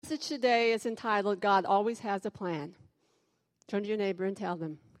message today is entitled, God Always Has a Plan. Turn to your neighbor and tell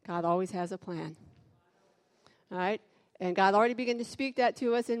them, God always has a plan. All right? And God already began to speak that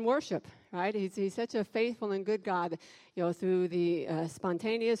to us in worship, right? He's such a faithful and good God, through the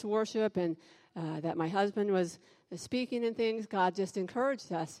spontaneous worship and that my husband was speaking and things. God just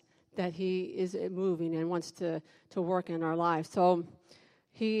encouraged us that he is moving and wants to work in our lives. So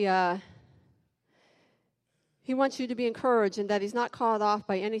he wants you to be encouraged and that he's not caught off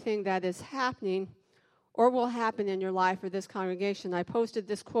by anything that is happening or will happen in your life or this congregation. I posted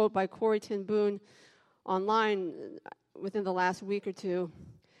this quote by Corrie ten Boom online within the last week or two.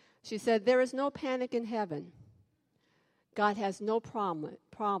 She said, "There is no panic in heaven. God has no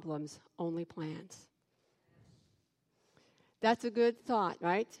problems, only plans." That's a good thought,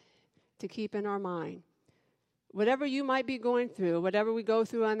 right? To keep in our mind. Whatever you might be going through, whatever we go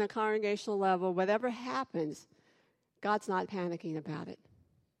through on the congregational level, whatever happens, God's not panicking about it.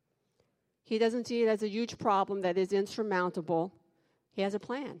 He doesn't see it as a huge problem that is insurmountable. He has a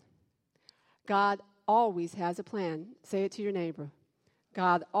plan. God always has a plan. Say it to your neighbor.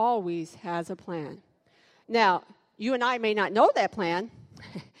 God always has a plan. Now, you and I may not know that plan,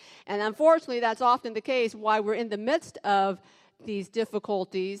 and unfortunately that's often the case why we're in the midst of these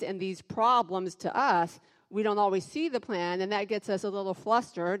difficulties and these problems to us. We don't always see the plan, and that gets us a little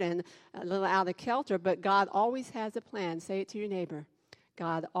flustered and a little out of kilter, but God always has a plan. Say it to your neighbor.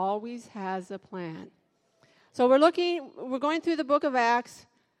 God always has a plan. So we're going through the book of Acts,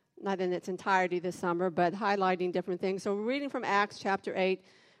 not in its entirety this summer, but highlighting different things. So we're reading from Acts chapter 8,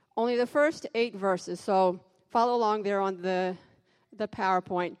 only the first 8 verses. So follow along there on the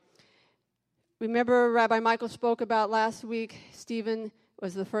PowerPoint. Remember Rabbi Michael spoke about last week, Stephen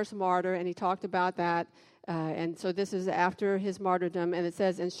was the first martyr, and he talked about that. And so this is after his martyrdom, and it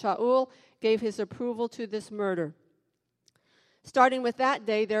says, "And Shaul gave his approval to this murder. Starting with that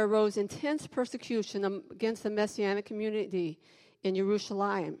day, there arose intense persecution against the Messianic community in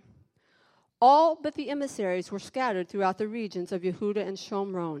Jerusalem. All but the emissaries were scattered throughout the regions of Yehuda and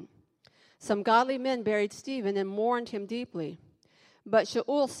Shomron. Some godly men buried Stephen and mourned him deeply. But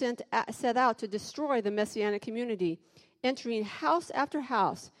Shaul set out to destroy the Messianic community. Entering house after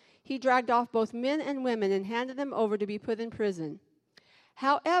house, he dragged off both men and women and handed them over to be put in prison.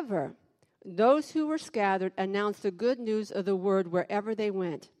 However, those who were scattered announced the good news of the word wherever they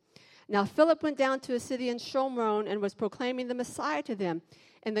went. Now Philip went down to a city in Shomron and was proclaiming the Messiah to them.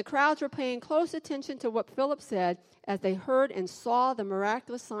 And the crowds were paying close attention to what Philip said as they heard and saw the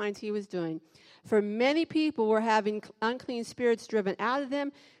miraculous signs he was doing. For many people were having unclean spirits driven out of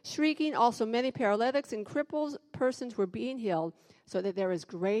them, shrieking. Also many paralytics and cripples persons were being healed, so that there was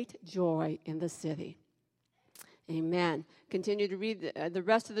great joy in the city." Amen. Continue to read the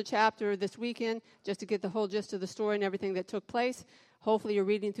rest of the chapter this weekend just to get the whole gist of the story and everything that took place. Hopefully you're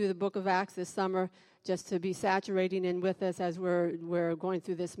reading through the book of Acts this summer just to be saturating in with us as we're going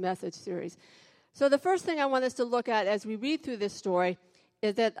through this message series. So the first thing I want us to look at as we read through this story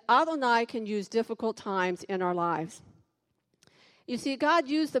is that Adonai can use difficult times in our lives. You see, God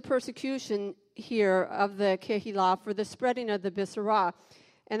used the persecution here of the Kehillah for the spreading of the Besorah.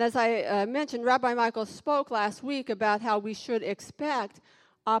 And as I mentioned, Rabbi Michael spoke last week about how we should expect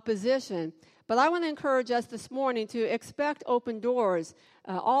opposition. But I want to encourage us this morning to expect open doors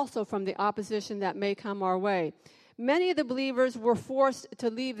also from the opposition that may come our way. Many of the believers were forced to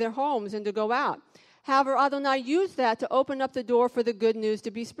leave their homes and to go out. However, Adonai used that to open up the door for the good news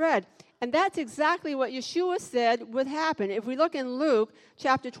to be spread. And that's exactly what Yeshua said would happen. If we look in Luke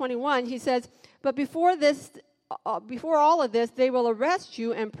chapter 21, he says, "But before all of this, they will arrest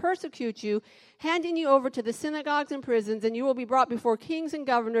you and persecute you, handing you over to the synagogues and prisons, and you will be brought before kings and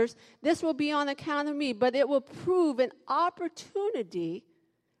governors. This will be on account of me, but it will prove an opportunity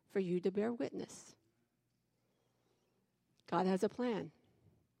for you to bear witness." God has a plan.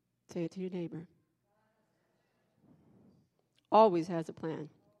 Say it to your neighbor. Always has a plan.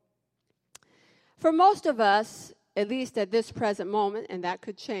 For most of us, at least at this present moment, and that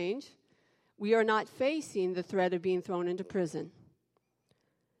could change, we are not facing the threat of being thrown into prison.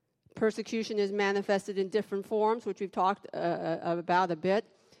 Persecution is manifested in different forms, which we've talked about a bit.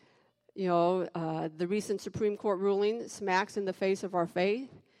 The recent Supreme Court ruling smacks in the face of our faith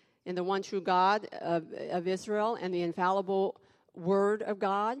in the one true God of Israel and the infallible Word of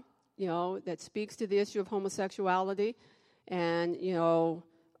God, that speaks to the issue of homosexuality. And,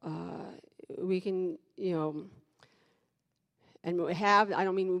 we can, and we have, I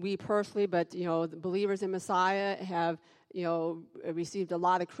don't mean we personally, but, the believers in Messiah have, received a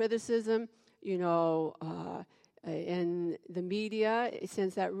lot of criticism, in the media,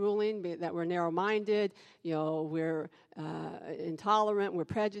 since that ruling, that we're narrow-minded, we're intolerant, we're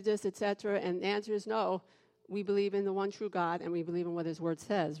prejudiced, etc. And the answer is no. We believe in the one true God, and we believe in what His Word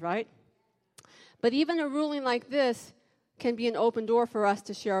says, right? But even a ruling like this can be an open door for us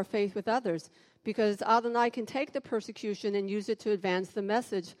to share our faith with others, because Adonai can take the persecution and use it to advance the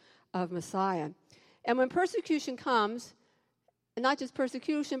message of Messiah. And when persecution comes, and not just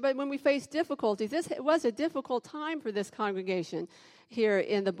persecution, but when we face difficulties, this was a difficult time for this congregation here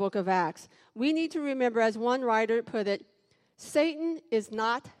in the book of Acts. We need to remember, as one writer put it, Satan is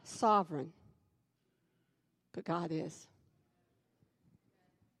not sovereign, but God is.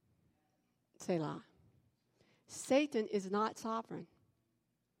 Selah. Satan is not sovereign.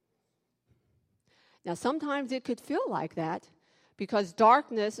 Now, sometimes it could feel like that because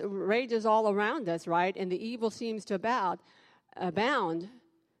darkness rages all around us, right? And the evil seems to abound.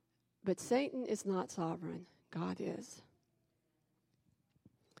 But Satan is not sovereign. God is.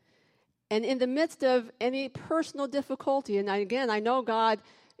 And in the midst of any personal difficulty, and again, I know God,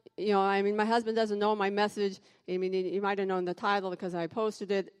 my husband doesn't know my message. You might have known the title because I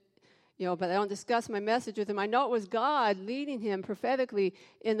posted it. But I don't discuss my message with him. I know it was God leading him prophetically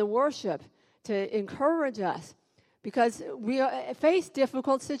in the worship to encourage us, because we face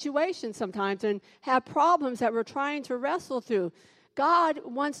difficult situations sometimes and have problems that we're trying to wrestle through. God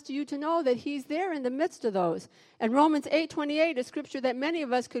wants you to know that He's there in the midst of those. And Romans 8:28, a scripture that many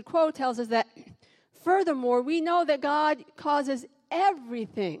of us could quote, tells us that, furthermore, we know that God causes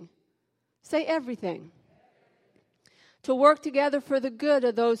everything, say everything, to work together for the good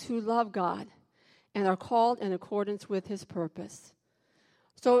of those who love God and are called in accordance with His purpose.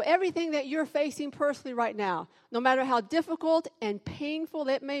 So everything that you're facing personally right now, no matter how difficult and painful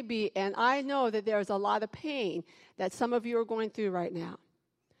it may be, and I know that there's a lot of pain that some of you are going through right now,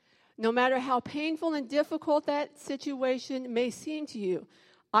 no matter how painful and difficult that situation may seem to you,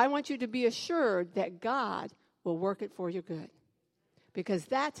 I want you to be assured that God will work it for your good, because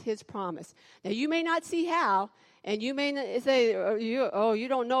that's His promise. Now, you may not see how, and you may say, you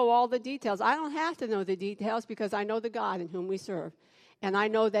don't know all the details. I don't have to know the details, because I know the God in whom we serve. And I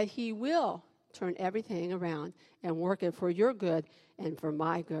know that He will turn everything around and work it for your good and for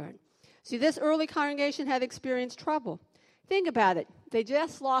my good. See, this early congregation had experienced trouble. Think about it. They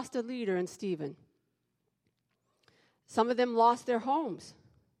just lost a leader in Stephen. Some of them lost their homes.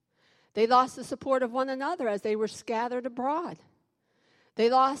 They lost the support of one another as they were scattered abroad.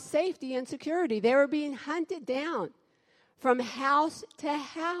 They lost safety and security. They were being hunted down from house to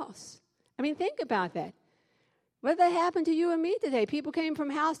house. Think about that. What did that happen to you and me today? People came from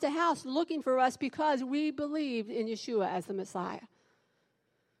house to house looking for us because we believed in Yeshua as the Messiah.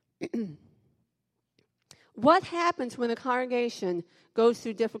 What happens when a congregation goes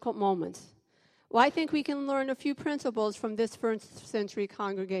through difficult moments? Well, I think we can learn a few principles from this first century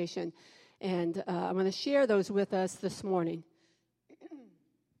congregation, and I'm going to share those with us this morning.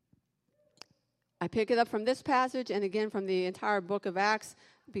 I pick it up from this passage and again from the entire book of Acts,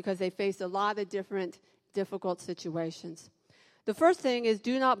 because they faced a lot of difficult situations. The first thing is,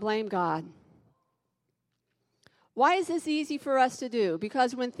 do not blame God. Why is this easy for us to do?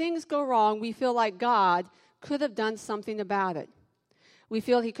 Because when things go wrong, we feel like God could have done something about it. We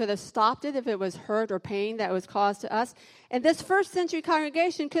feel He could have stopped it if it was hurt or pain that was caused to us. And this first century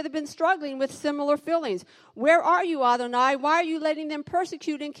congregation could have been struggling with similar feelings. Where are you, Adonai? Why are you letting them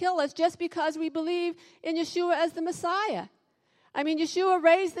persecute and kill us just because we believe in Yeshua as the Messiah? Yeshua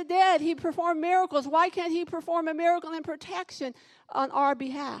raised the dead. He performed miracles. Why can't He perform a miracle in protection on our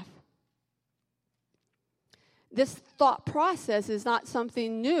behalf? This thought process is not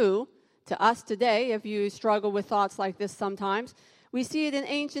something new to us today. If you struggle with thoughts like this sometimes, we see it in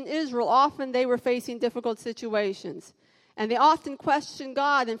ancient Israel. Often they were facing difficult situations, and they often questioned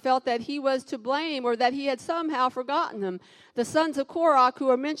God and felt that He was to blame or that He had somehow forgotten them. The sons of Korah, who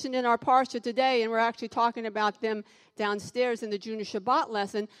are mentioned in our parsha today, and we're actually talking about them downstairs in the Junior Shabbat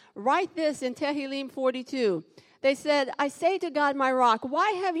lesson, write this in Tehillim 42. They said, I say to God, my rock,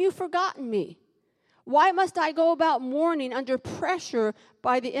 why have you forgotten me? Why must I go about mourning under pressure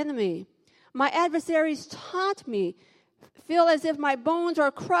by the enemy? My adversaries taunt me, feel as if my bones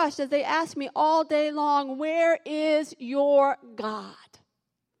are crushed as they ask me all day long, where is your God?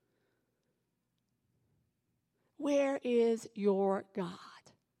 Where is your God?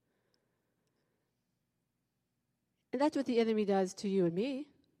 And that's what the enemy does to you and me.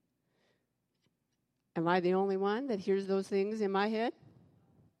 Am I the only one that hears those things in my head?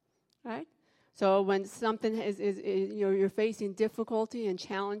 Right? So when something you're facing difficulty and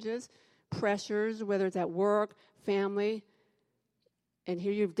challenges, pressures, whether it's at work, family, And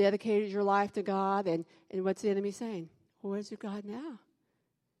here you've dedicated your life to God, and what's the enemy saying? Well, where's your God now?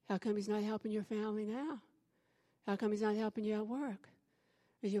 How come he's not helping your family now? How come he's not helping you at work?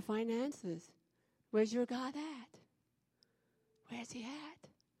 With your finances? Where's your God at? Where's he at?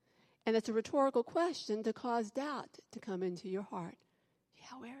 And it's a rhetorical question to cause doubt to come into your heart.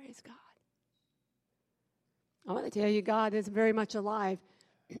 Yeah, where is God? I want to tell you, God is very much alive,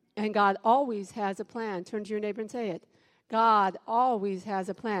 and God always has a plan. Turn to your neighbor and say it. God always has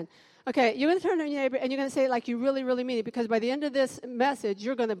a plan. Okay, you're going to turn to your neighbor, and you're going to say it like you really, really mean it, because by the end of this message,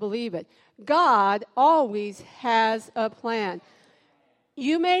 you're going to believe it. God always has a plan.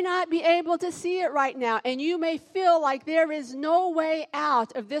 You may not be able to see it right now, and you may feel like there is no way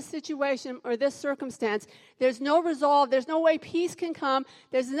out of this situation or this circumstance. There's no resolve. There's no way peace can come.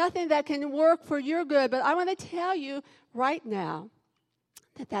 There's nothing that can work for your good. But I want to tell you right now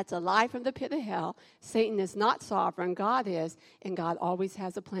that that's a lie from the pit of hell. Satan is not sovereign. God is, and God always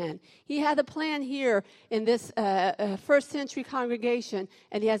has a plan. He had a plan here in this first century congregation,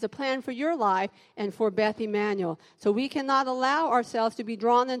 and he has a plan for your life and for Beth Emanuel. So we cannot allow ourselves to be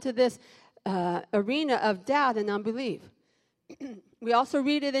drawn into this arena of doubt and unbelief. We also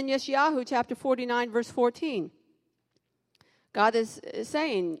read it in Yeshayahu chapter 49, verse 14. God is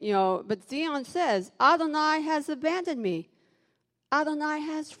saying, but Zion says, Adonai has abandoned me. Adonai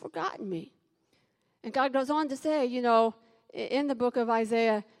has forgotten me. And God goes on to say, in the book of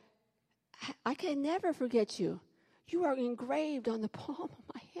Isaiah, I can never forget you. You are engraved on the palm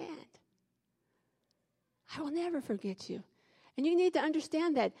of my hand. I will never forget you. And you need to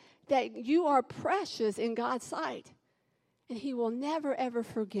understand that you are precious in God's sight. And he will never, ever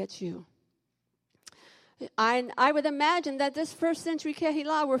forget you. I would imagine that this first century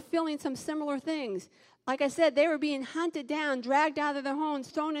Kehillah were feeling some similar things. Like I said, they were being hunted down, dragged out of their homes,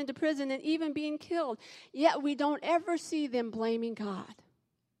 thrown into prison, and even being killed. Yet we don't ever see them blaming God.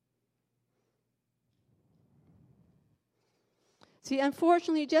 See,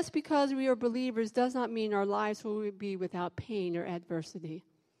 unfortunately, just because we are believers does not mean our lives will be without pain or adversity.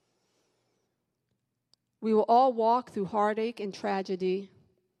 We will all walk through heartache and tragedy.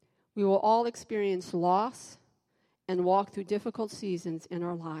 We will all experience loss and walk through difficult seasons in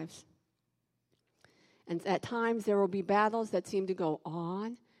our lives. And at times there will be battles that seem to go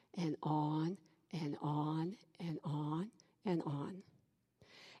on and on and on and on and on.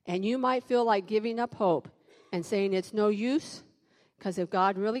 And you might feel like giving up hope and saying it's no use, because if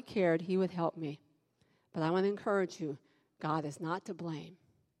God really cared, he would help me. But I want to encourage you, God is not to blame,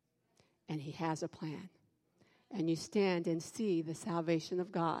 and he has a plan. And you stand and see the salvation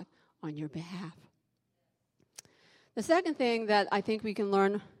of God on your behalf. The second thing that I think we can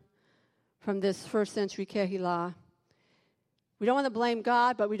learn from this first century Kehillah, we don't want to blame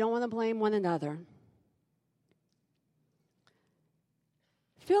God, but we don't want to blame one another.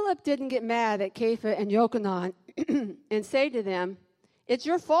 Philip didn't get mad at Kepha and Yochanan and say to them, it's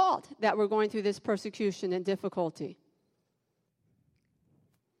your fault that we're going through this persecution and difficulty.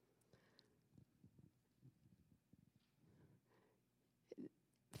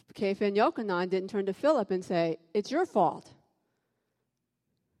 Kepha and Yochanan didn't turn to Philip and say, it's your fault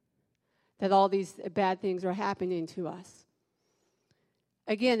that all these bad things are happening to us.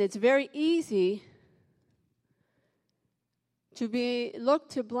 Again, it's very easy to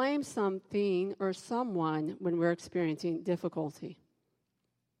blame something or someone when we're experiencing difficulty.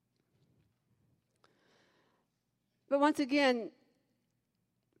 But once again,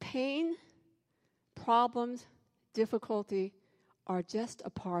 pain, problems, difficulty are just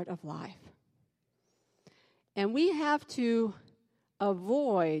a part of life. And we have to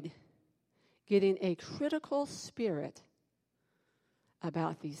avoid getting a critical spirit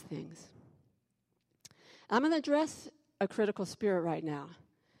about these things. I'm going to address a critical spirit right now.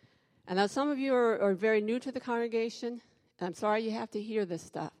 And now some of you are very new to the congregation, and I'm sorry you have to hear this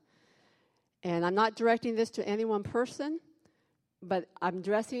stuff. And I'm not directing this to any one person, but I'm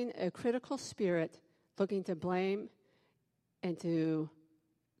addressing a critical spirit looking to blame and to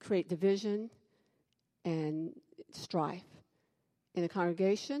create division and strife in the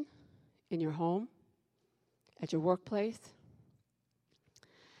congregation, in your home, at your workplace.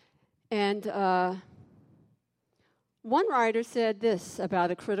 And one writer said this about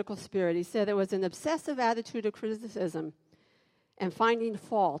a critical spirit. He said it was an obsessive attitude of criticism and finding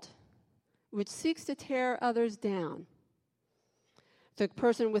fault, which seeks to tear others down. The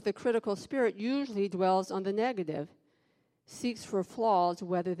person with a critical spirit usually dwells on the negative, seeks for flaws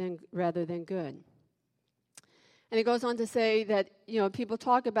rather than good. And he goes on to say that, people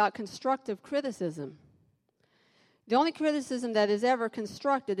talk about constructive criticism. The only criticism that is ever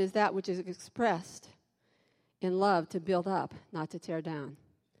constructed is that which is expressed in love to build up, not to tear down.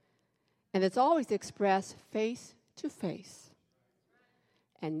 And it's always expressed face to face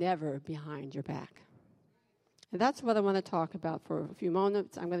and never behind your back. And that's what I want to talk about for a few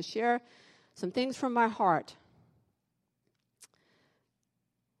moments. I'm going to share some things from my heart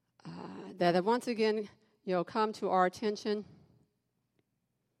that have once again, come to our attention.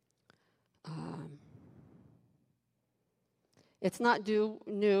 It's not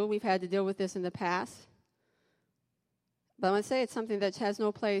new. We've had to deal with this in the past. But I want to say it's something that has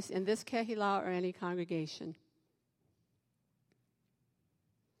no place in this Kehillah or any congregation.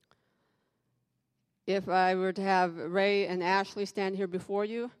 If I were to have Ray and Ashley stand here before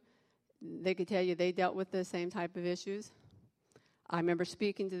you, they could tell you they dealt with the same type of issues. I remember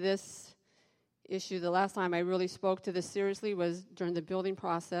speaking to this issue, the last time I really spoke to this seriously was during the building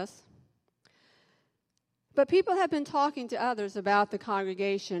process. But people have been talking to others about the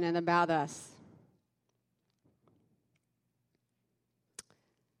congregation and about us.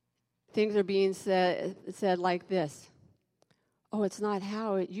 Things are being said like this. Oh, it's not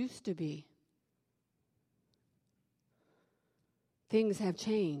how it used to be. Things have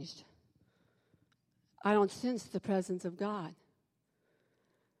changed. I don't sense the presence of God.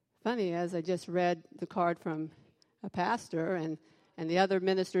 Funny, as I just read the card from a pastor and the other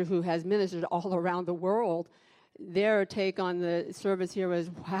minister who has ministered all around the world, their take on the service here was,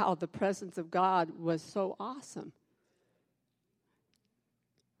 wow, the presence of God was so awesome.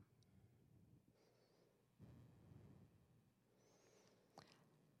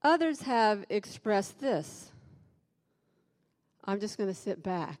 Others have expressed this. I'm just going to sit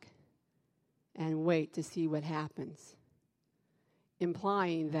back and wait to see what happens,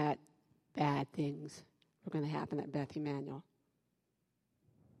 implying that bad things were going to happen at Beth Emmanuel.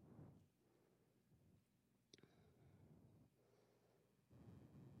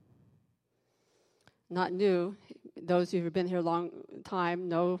 Not new. Those who have been here a long time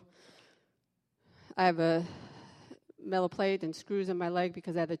know I have a metal plate and screws in my leg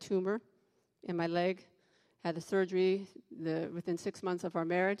because I had a tumor in my leg. Had the surgery within 6 months of our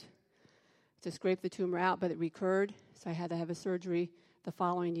marriage to scrape the tumor out, but it recurred, so I had to have a surgery the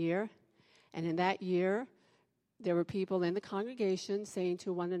following year. And in that year, there were people in the congregation saying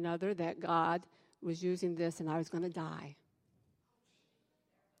to one another that God was using this and I was going to die.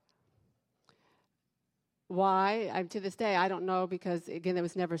 Why? To this day, I don't know, because, again, it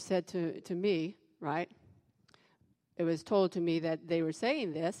was never said to me, right? It was told to me that they were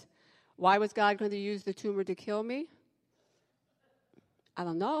saying this. Why was God going to use the tumor to kill me? I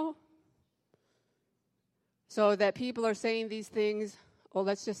don't know. So that people are saying these things, oh,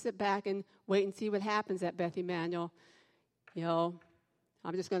 let's just sit back and wait and see what happens at Beth Emmanuel.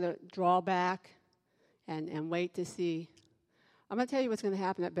 I'm just going to draw back and wait to see. I'm going to tell you what's going to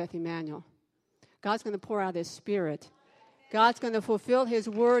happen at Beth Emmanuel. God's going to pour out His Spirit. God's going to fulfill His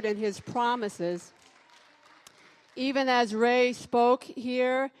word and His promises. Even as Ray spoke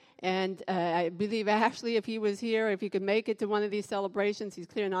here, and I believe Ashley, if he was here, if he could make it to one of these celebrations, he's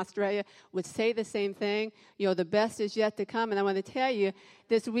clear in Australia, would say the same thing. The best is yet to come. And I want to tell you,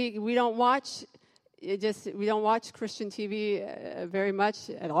 this week we don't watch Christian TV very much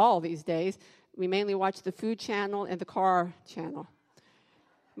at all these days. We mainly watch the food channel and the car channel.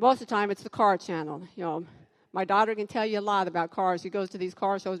 Most of the time, it's the car channel. My daughter can tell you a lot about cars. She goes to these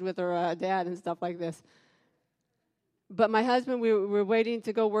car shows with her dad and stuff like this. But my husband, we were waiting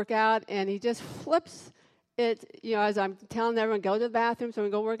to go work out, and he just flips it, as I'm telling everyone, go to the bathroom, so we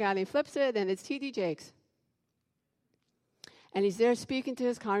go work out, and he flips it, and it's T.D. Jakes. And he's there speaking to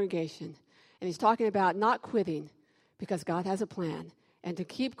his congregation, and he's talking about not quitting because God has a plan, and to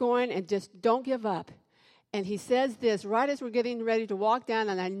keep going and just don't give up. And he says this right as we're getting ready to walk down,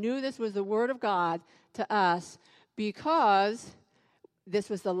 and I knew this was the word of God to us because this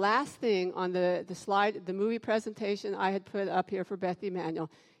was the last thing on the slide, the movie presentation I had put up here for Beth Emmanuel.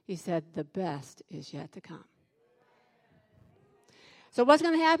 He said, the best is yet to come. So what's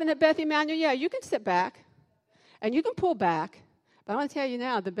going to happen at Beth Emmanuel? Yeah, you can sit back and you can pull back. But I want to tell you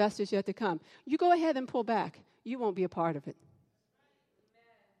now, the best is yet to come. You go ahead and pull back. You won't be a part of it.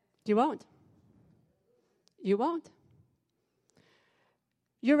 You won't. You won't.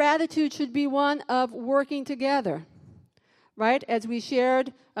 Your attitude should be one of working together. Right? As we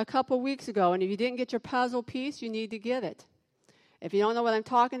shared a couple weeks ago, and if you didn't get your puzzle piece, you need to get it. If you don't know what I'm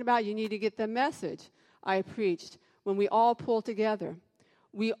talking about, you need to get the message I preached when we all pull together.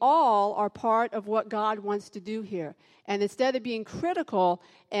 We all are part of what God wants to do here. And instead of being critical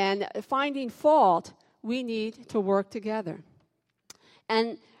and finding fault, we need to work together.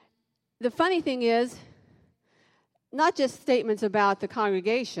 And the funny thing is, not just statements about the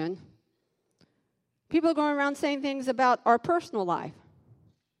congregation, People are going around saying things about our personal life,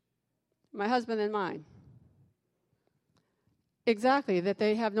 my husband and mine. Exactly, that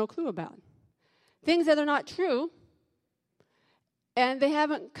they have no clue about. Things that are not true, and they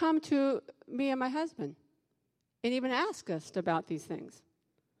haven't come to me and my husband and even asked us about these things.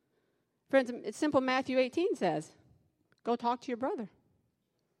 Friends, it's simple. Matthew 18 says, go talk to your brother.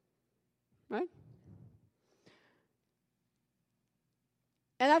 Right?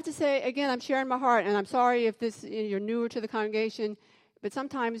 And I have to say, again, I'm sharing my heart, and I'm sorry if you're newer to the congregation, but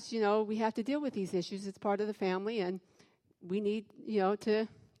sometimes, we have to deal with these issues. It's part of the family, and we need, to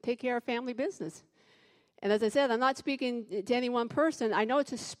take care of family business. And as I said, I'm not speaking to any one person. I know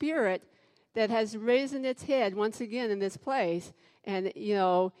it's a spirit that has risen its head once again in this place. And,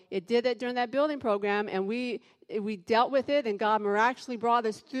 it did it during that building program, and we dealt with it, and God miraculously brought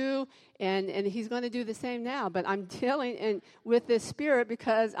us through, and he's going to do the same now. But I'm dealing with this spirit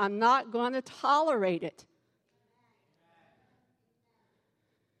because I'm not going to tolerate it.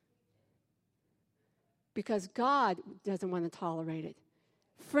 Because God doesn't want to tolerate it.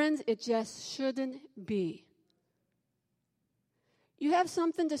 Friends, it just shouldn't be. You have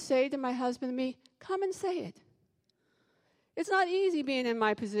something to say to my husband and me, come and say it. It's not easy being in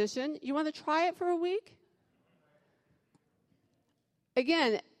my position. You want to try it for a week?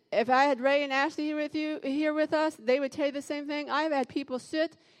 Again, if I had Ray and Ashley here with us, they would tell you the same thing. I've had people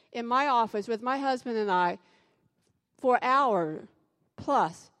sit in my office with my husband and I for an hour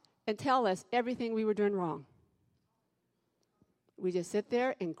plus and tell us everything we were doing wrong. We just sit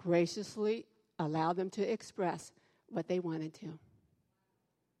there and graciously allow them to express what they wanted to.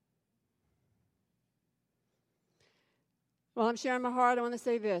 While I'm sharing my heart, I want to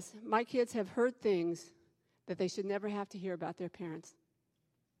say this. My kids have heard things that they should never have to hear about their parents.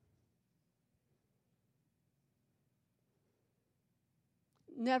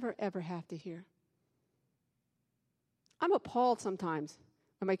 Never, ever have to hear. I'm appalled sometimes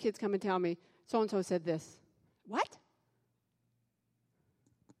when my kids come and tell me, so-and-so said this. What?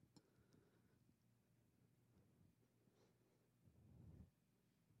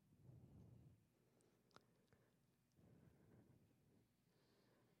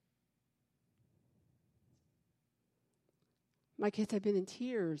 My kids have been in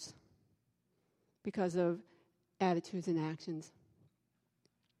tears because of attitudes and actions.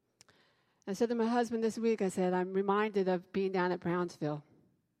 I said to my husband this week, I said, I'm reminded of being down at Brownsville.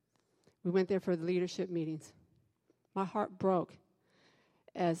 We went there for the leadership meetings. My heart broke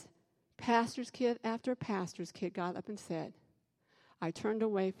as pastor's kid after pastor's kid got up and said, I turned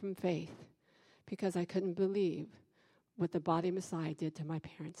away from faith because I couldn't believe what the body Messiah did to my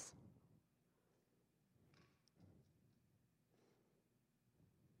parents.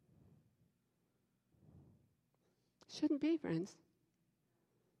 Shouldn't be, friends.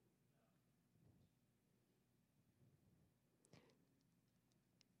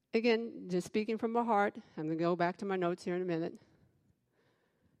 Again, just speaking from my heart, I'm going to go back to my notes here in a minute.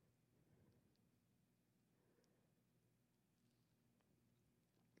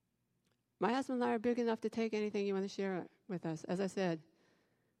 My husband and I are big enough to take anything you want to share with us. As I said,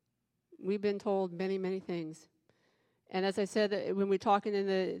 we've been told many, many things. And as I said, when we were talking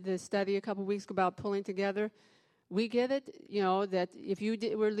in the study a couple weeks ago about pulling together, we get it, that if you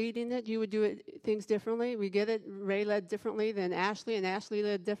were leading it, you would do things differently. We get it. Ray led differently than Ashley, and Ashley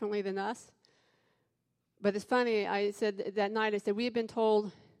led differently than us. But it's funny, I said that night, I said, we have been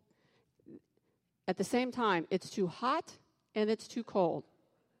told at the same time, it's too hot and it's too cold.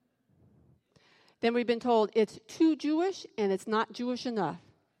 Then we've been told it's too Jewish and it's not Jewish enough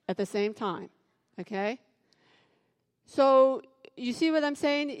at the same time, okay? So you see what I'm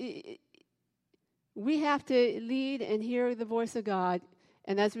saying? We have to lead and hear the voice of God.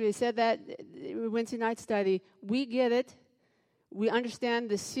 And as we said that Wednesday night study, we get it. We understand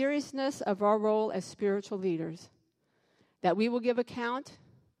the seriousness of our role as spiritual leaders, that we will give account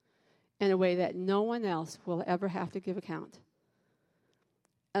in a way that no one else will ever have to give account.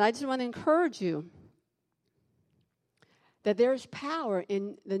 And I just want to encourage you that there's power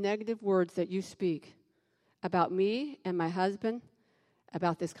in the negative words that you speak about me and my husband,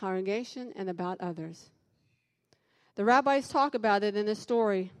 about this congregation, and about others. The rabbis talk about it in this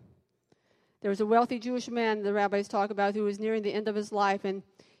story. There was a wealthy Jewish man the rabbis talk about who was nearing the end of his life, and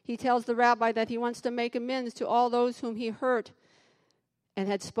he tells the rabbi that he wants to make amends to all those whom he hurt and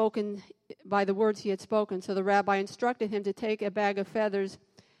had spoken by the words he had spoken. So the rabbi instructed him to take a bag of feathers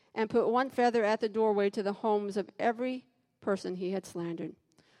and put one feather at the doorway to the homes of every person he had slandered.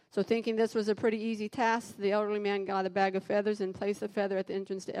 So thinking this was a pretty easy task, the elderly man got a bag of feathers and placed a feather at the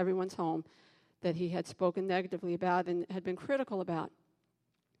entrance to everyone's home that he had spoken negatively about and had been critical about.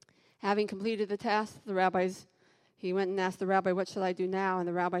 Having completed the task, he went and asked the rabbi, "What shall I do now?" And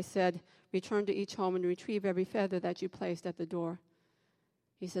the rabbi said, "Return to each home and retrieve every feather that you placed at the door."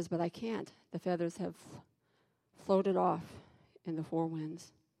 He says, "But I can't. The feathers have floated off in the four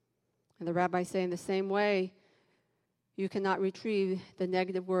winds." And the rabbi say, in the same way, you cannot retrieve the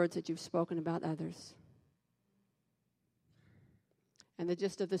negative words that you've spoken about others. And the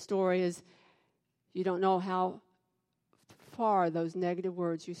gist of the story is, you don't know how far those negative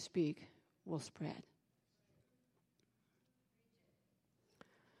words you speak will spread.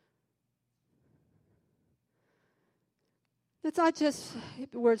 It's not just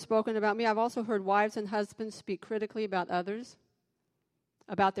words spoken about me. I've also heard wives and husbands speak critically about others,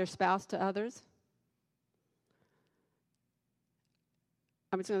 about their spouse to others.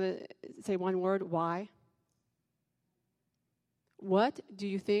 I'm just going to say one word: why? What do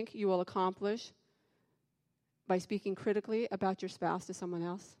you think you will accomplish by speaking critically about your spouse to someone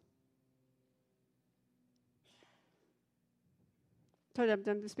else?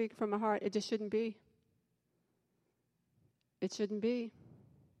 I'm speaking from my heart. It just shouldn't be. It shouldn't be.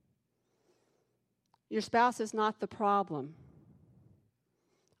 Your spouse is not the problem.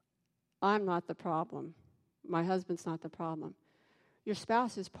 I'm not the problem. My husband's not the problem. Your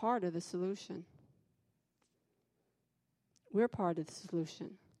spouse is part of the solution. We're part of the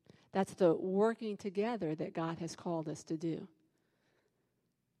solution. That's the working together that God has called us to do.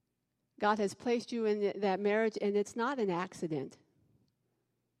 God has placed you in that marriage, and it's not an accident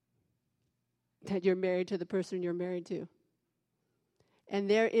that you're married to the person you're married to. And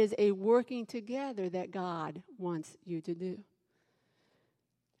there is a working together that God wants you to do.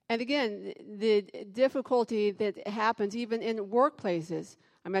 And again, the difficulty that happens even in workplaces.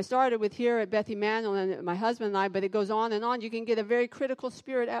 I started with here at Beth Emanuel and my husband and I, but it goes on and on. You can get a very critical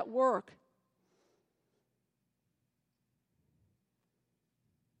spirit at work.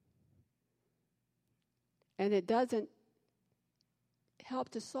 And it doesn't help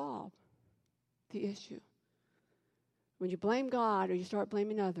to solve the issue. When you blame God or you start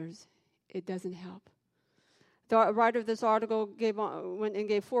blaming others, it doesn't help. The writer of this article went and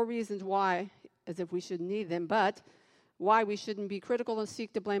gave 4 reasons why, as if we shouldn't need them, but why we shouldn't be critical and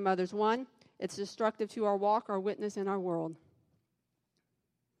seek to blame others. 1, it's destructive to our walk, our witness, and our world.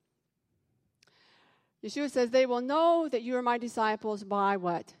 Yeshua says, they will know that you are my disciples by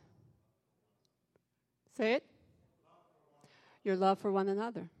what? Say it. Your love for one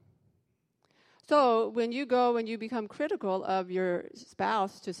another. So when you go and you become critical of your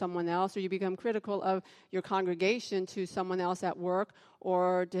spouse to someone else, or you become critical of your congregation to someone else at work,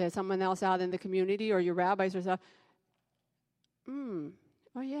 or to someone else out in the community, or your rabbis or stuff,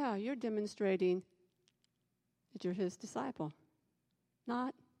 oh yeah, you're demonstrating that you're his disciple.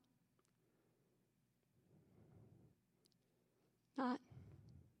 Not.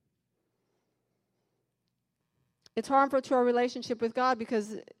 It's harmful to our relationship with God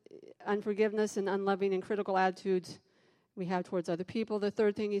because unforgiveness and unloving and critical attitudes we have towards other people. The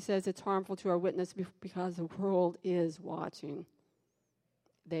third thing he says, it's harmful to our witness because the world is watching.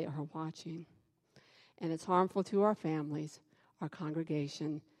 They are watching. And it's harmful to our families, our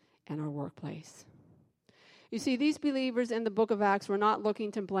congregation, and our workplace. You see, these believers in the book of Acts were not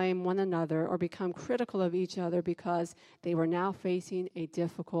looking to blame one another or become critical of each other because they were now facing a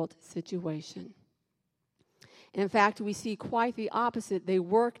difficult situation. In fact, we see quite the opposite. They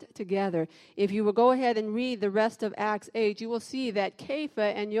worked together. If you will go ahead and read the rest of Acts 8, you will see that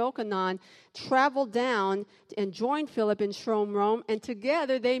Kepha and Yochanan traveled down and joined Philip in Rome, and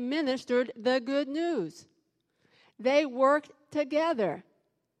together they ministered the good news. They worked together.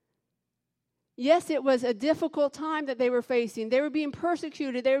 Yes, it was a difficult time that they were facing. They were being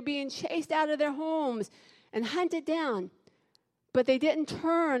persecuted. They were being chased out of their homes and hunted down. But they didn't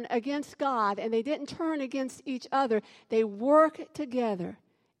turn against God, and they didn't turn against each other. They worked together.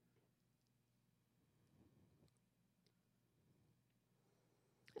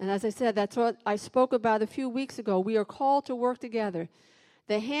 And as I said, that's what I spoke about a few weeks ago. We are called to work together.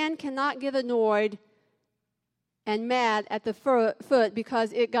 The hand cannot get annoyed and mad at the foot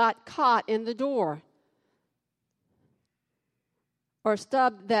because it got caught in the door, or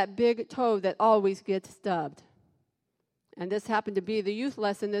stubbed that big toe that always gets stubbed. And this happened to be the youth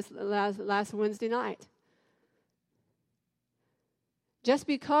lesson this last Wednesday night. Just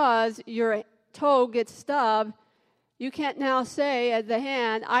because your toe gets stubbed, you can't now say as the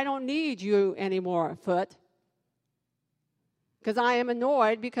hand, I don't need you anymore, foot, because I am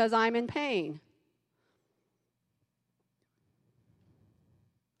annoyed because I'm in pain.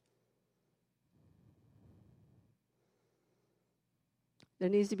 There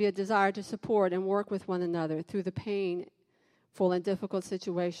needs to be a desire to support and work with one another through the pain in difficult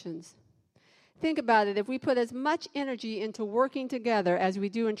situations. Think about it. If we put as much energy into working together as we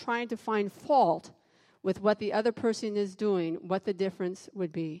do in trying to find fault with what the other person is doing, what the difference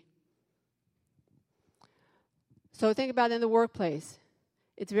would be. So think about it in the workplace.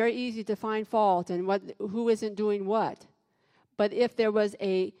 It's very easy to find fault and who isn't doing what. But if there was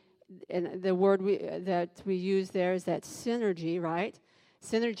and the word that we use there is that synergy, right?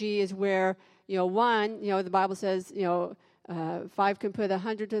 Synergy is where, the Bible says, 5 can put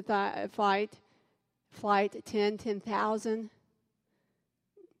 100 to flight, 10,000.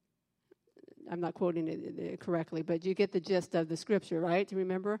 I'm not quoting it correctly, but you get the gist of the scripture, right? Do you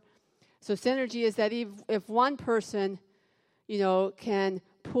remember? So synergy is that if one person, can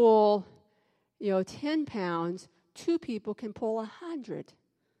pull, 10 pounds, 2 people can pull 100.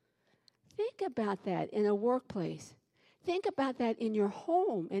 Think about that in a workplace. Think about that in your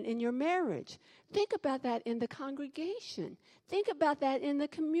home and in your marriage. Think about that in the congregation. Think about that in the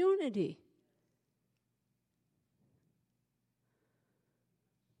community.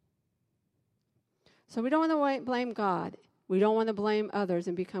 So we don't want to blame God. We don't want to blame others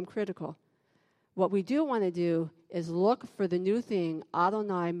and become critical. What we do want to do is look for the new thing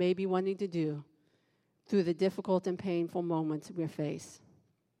Adonai may be wanting to do through the difficult and painful moments we face.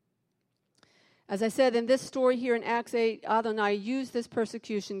 As I said, in this story here in Acts 8, Adonai used this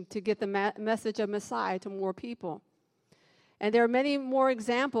persecution to get the message of Messiah to more people. And there are many more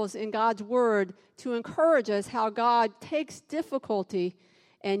examples in God's Word to encourage us how God takes difficulty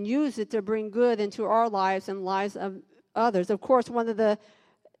and uses it to bring good into our lives and lives of others. Of course, one of the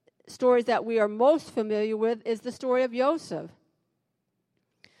stories that we are most familiar with is the story of Joseph.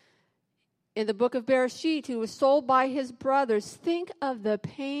 In the book of Bereshit, who was sold by his brothers, think of the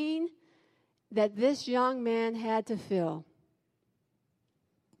pain that this young man had to feel.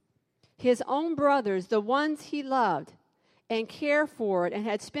 His own brothers, the ones he loved and cared for and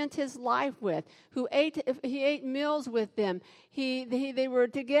had spent his life with, he ate meals with them. They were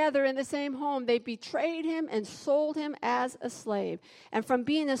together in the same home. They betrayed him and sold him as a slave. And from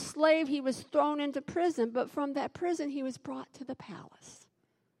being a slave, he was thrown into prison. But from that prison, he was brought to the palace.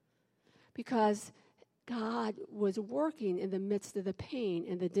 Because God was working in the midst of the pain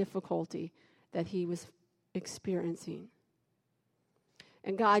and the difficulty that he was experiencing.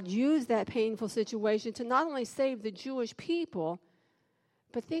 And God used that painful situation to not only save the Jewish people,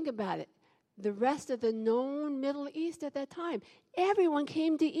 but think about it, the rest of the known Middle East at that time. Everyone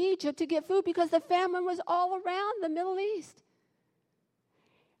came to Egypt to get food because the famine was all around the Middle East.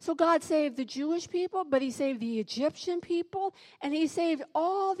 So God saved the Jewish people, but he saved the Egyptian people, and he saved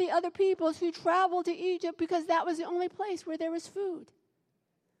all the other peoples who traveled to Egypt because that was the only place where there was food.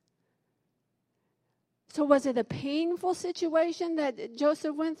 So was it a painful situation that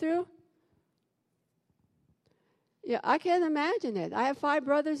Joseph went through? Yeah, I can't imagine it. I have 5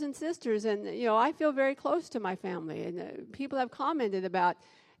 brothers and sisters, and, I feel very close to my family. And people have commented about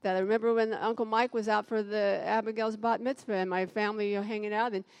that. I remember when Uncle Mike was out for the Abigail's bat mitzvah, and my family hanging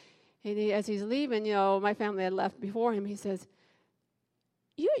out, and as he's leaving, my family had left before him, he says,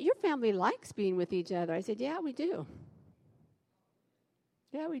 your family likes being with each other. I said, yeah, we do.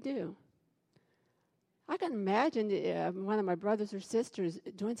 Yeah, we do. I can imagine one of my brothers or sisters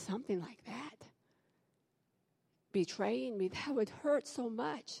doing something like that. Betraying me, that would hurt so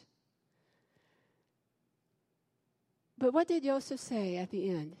much. But what did Joseph say at the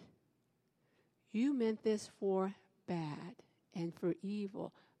end? You meant this for bad and for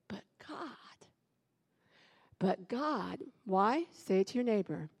evil, but God, why? Say it to your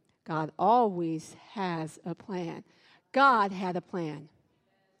neighbor. God always has a plan. God had a plan.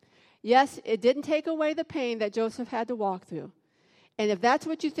 Yes, it didn't take away the pain that Joseph had to walk through. And if that's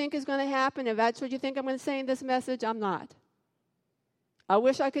what you think is going to happen, if that's what you think I'm going to say in this message, I'm not. I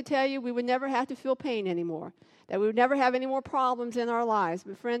wish I could tell you we would never have to feel pain anymore, that we would never have any more problems in our lives.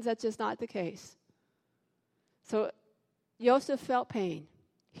 But friends, that's just not the case. So Joseph felt pain.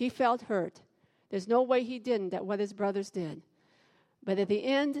 He felt hurt. There's no way he didn't at what his brothers did. But at the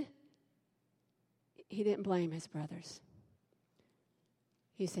end, he didn't blame his brothers.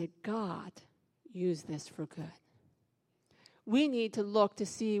 He said, God used this for good. We need to look to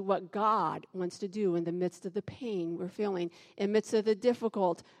see what God wants to do in the midst of the pain we're feeling, in the midst of the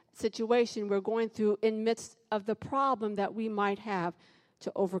difficult situation we're going through, in the midst of the problem that we might have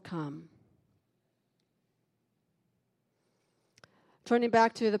to overcome. Turning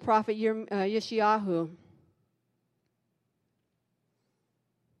back to the prophet Yeshayahu.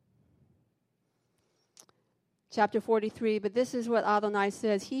 Chapter 43, but this is what Adonai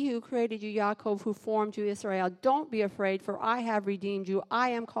says, He who created you, Yaakov, who formed you, Israel, don't be afraid, for I have redeemed you. I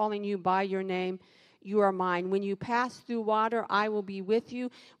am calling you by your name. you are mine. When you pass through water, I will be with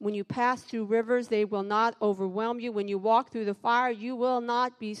you. When you pass through rivers, they will not overwhelm you. When you walk through the fire, you will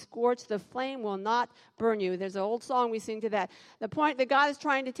not be scorched. The flame will not burn you. There's an old song we sing to that. The point that God is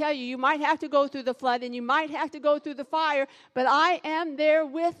trying to tell you, you might have to go through the flood and you might have to go through the fire, but I am there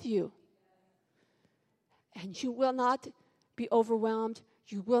with you. And you will not be overwhelmed.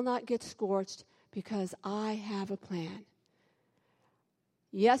 You will not get scorched because I have a plan.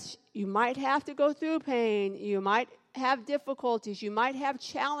 Yes, you might have to go through pain. You might have difficulties. You might have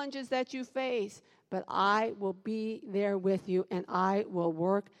challenges that you face. But I will be there with you, and I will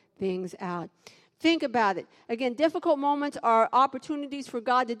work things out. Think about it. Again, difficult moments are opportunities for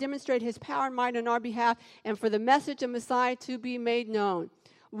God to demonstrate his power and might on our behalf and for the message of Messiah to be made known.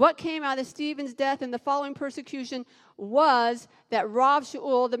 What came out of Stephen's death and the following persecution was that Rav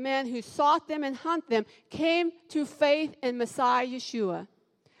Shaul, the man who sought them and hunt them, came to faith in Messiah Yeshua.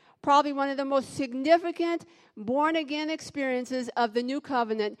 Probably one of the most significant born-again experiences of the new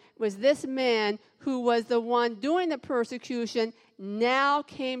covenant was this man who was the one doing the persecution now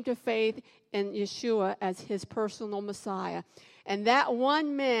came to faith in Yeshua as his personal Messiah. And that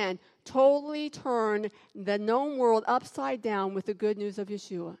one man totally turned the known world upside down with the good news of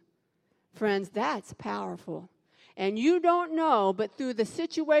Yeshua. Friends, that's powerful. And you don't know, but through the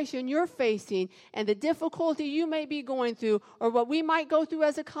situation you're facing and the difficulty you may be going through, or what we might go through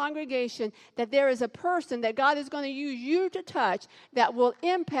as a congregation, that there is a person that God is going to use you to touch that will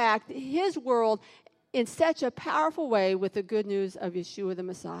impact his world in such a powerful way with the good news of Yeshua the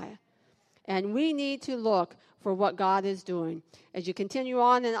Messiah. And we need to look for what God is doing. As you continue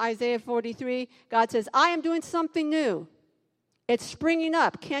on in Isaiah 43, God says, I am doing something new. It's springing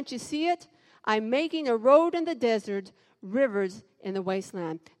up. Can't you see it? I'm making a road in the desert, rivers in the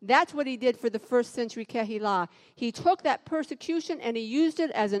wasteland. That's what he did for the first century Kehillah. He took that persecution and he used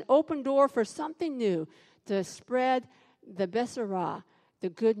it as an open door for something new, to spread the Besorah, the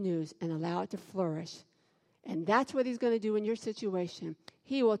good news, and allow it to flourish. And that's what he's going to do in your situation.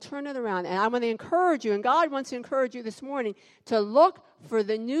 He will turn it around. And I want to encourage you, and God wants to encourage you this morning, to look for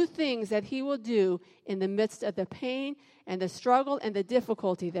the new things that he will do in the midst of the pain and the struggle and the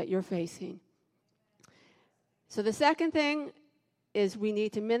difficulty that you're facing. So the second thing is we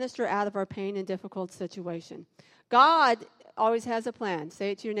need to minister out of our pain and difficult situation. God always has a plan.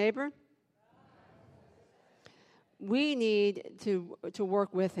 Say it to your neighbor. We need to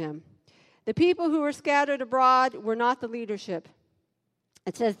work with him. The people who were scattered abroad were not the leadership.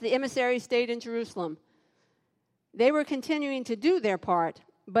 It says the emissaries stayed in Jerusalem. They were continuing to do their part,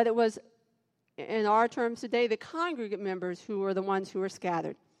 but it was, in our terms today, the congregate members who were the ones who were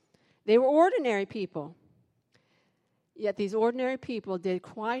scattered. They were ordinary people. Yet these ordinary people did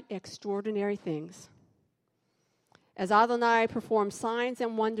quite extraordinary things. As Adonai performed signs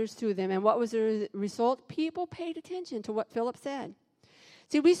and wonders through them. And what was the result? People paid attention to what Philip said.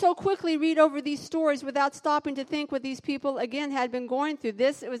 See, we so quickly read over these stories without stopping to think what these people, again, had been going through.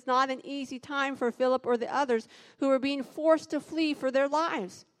 It was not an easy time for Philip or the others who were being forced to flee for their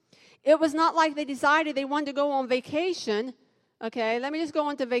lives. It was not like they decided they wanted to go on vacation. Okay, let me just go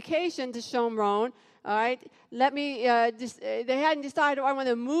on to vacation to Shomron. All right, they hadn't decided, I want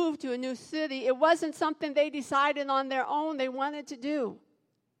to move to a new city. It wasn't something they decided on their own they wanted to do.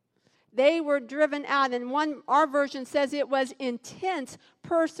 They were driven out, and our version says it was intense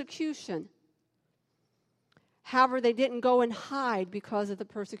persecution. However, they didn't go and hide because of the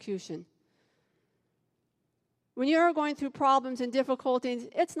persecution. When you're going through problems and difficulties,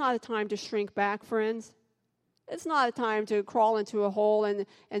 it's not a time to shrink back, friends. It's not a time to crawl into a hole and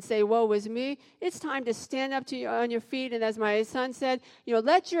say, woe is me. It's time to stand up on your feet. And as my son said,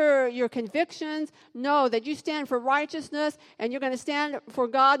 let your convictions know that you stand for righteousness and you're going to stand for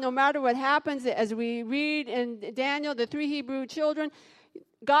God no matter what happens. As we read in Daniel, the 3 Hebrew children,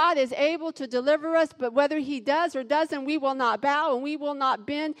 God is able to deliver us, but whether he does or doesn't, we will not bow and we will not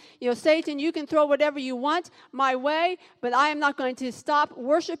bend. Satan, you can throw whatever you want my way, but I am not going to stop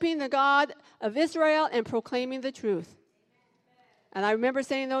worshiping the God of Israel and proclaiming the truth. And I remember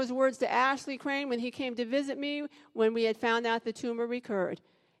saying those words to Ashley Crane when he came to visit me when we had found out the tumor recurred.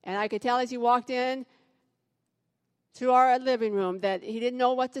 And I could tell as he walked in to our living room that he didn't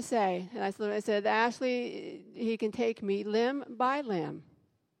know what to say. And I said, Ashley, he can take me limb by limb.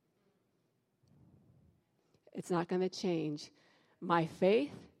 It's not going to change my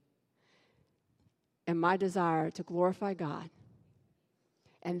faith and my desire to glorify God.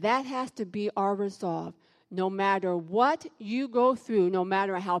 And that has to be our resolve. No matter what you go through, no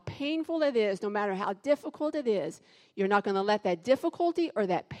matter how painful it is, no matter how difficult it is, you're not going to let that difficulty or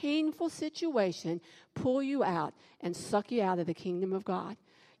that painful situation pull you out and suck you out of the kingdom of God.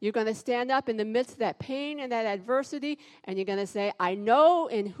 You're going to stand up in the midst of that pain and that adversity, and you're going to say, I know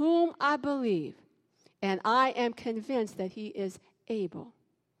in whom I believe, and I am convinced that he is able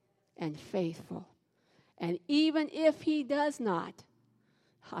and faithful. And even if he does not,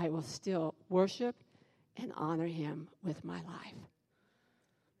 I will still worship and honor him with my life.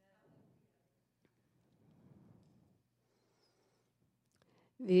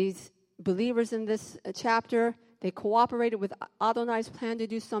 These believers in this chapter, they cooperated with Adonai's plan to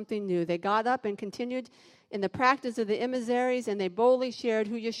do something new. They got up and continued in the practice of the emissaries, and they boldly shared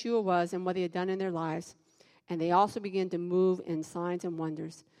who Yeshua was and what he had done in their lives. And they also began to move in signs and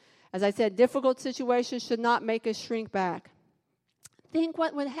wonders. As I said, difficult situations should not make us shrink back. Think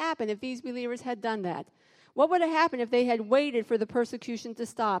what would happen if these believers had done that. What would have happened if they had waited for the persecution to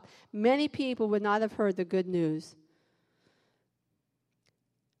stop? Many people would not have heard the good news.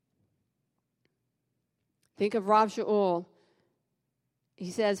 Think of Rav Shaul. He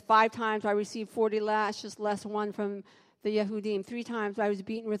says, 5 times I received 40 lashes, less one from the Yehudim. 3 times I was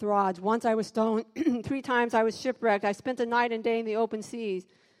beaten with rods. Once I was stoned. 3 times I was shipwrecked. I spent a night and day in the open seas.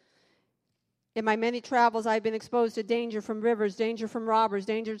 In my many travels, I've been exposed to danger from rivers, danger from robbers,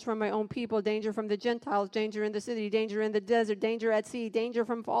 dangers from my own people, danger from the Gentiles, danger in the city, danger in the desert, danger at sea, danger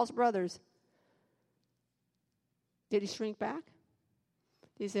from false brothers. Did he shrink back?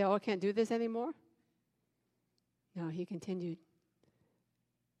 Did he say, I can't do this anymore? No, he continued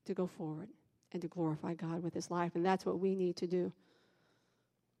to go forward and to glorify God with his life, and that's what we need to do.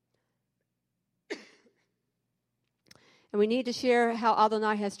 And we need to share how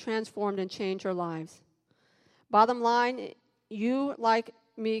Adonai has transformed and changed our lives. Bottom line, you, like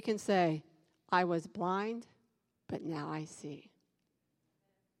me, can say, I was blind, but now I see.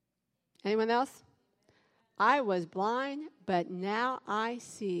 Anyone else? I was blind, but now I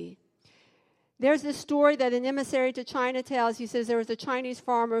see. There's this story that an emissary to China tells. He says there was a Chinese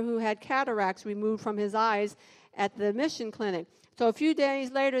farmer who had cataracts removed from his eyes at the mission clinic. So a few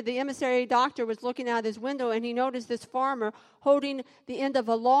days later, the emissary doctor was looking out his window, and he noticed this farmer holding the end of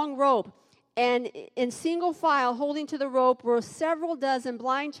a long rope. And in single file, holding to the rope, were several dozen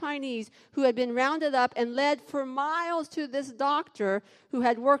blind Chinese who had been rounded up and led for miles to this doctor who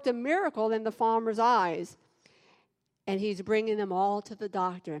had worked a miracle in the farmer's eyes. And he's bringing them all to the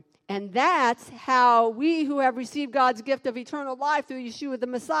doctor. And that's how we who have received God's gift of eternal life through Yeshua the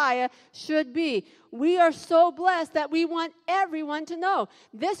Messiah should be. We are so blessed that we want everyone to know.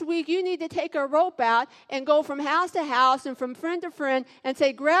 This week you need to take a rope out and go from house to house and from friend to friend and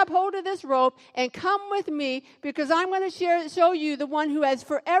say, grab hold of this rope and come with me, because I'm going to show you the one who has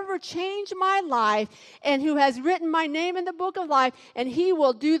forever changed my life and who has written my name in the book of life, and he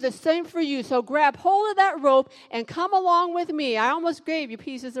will do the same for you. So grab hold of that rope and come along with me. I almost gave you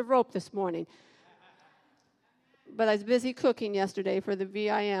pieces of rope this morning. But I was busy cooking yesterday for the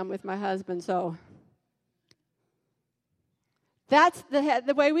VIM with my husband, so that's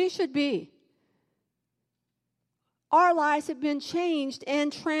the way we should be. Our lives have been changed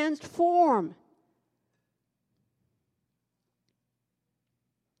and transformed.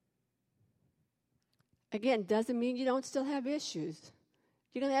 Again, doesn't mean you don't still have issues.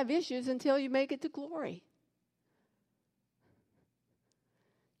 You're going to have issues until you make it to glory.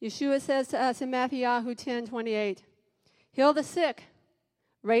 Yeshua says to us in Matthew 10:28, heal the sick,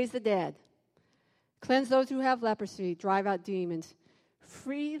 raise the dead, cleanse those who have leprosy, drive out demons.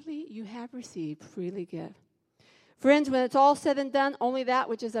 Freely you have received, freely give. Friends, when it's all said and done, only that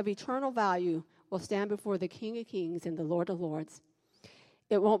which is of eternal value will stand before the King of Kings and the Lord of Lords.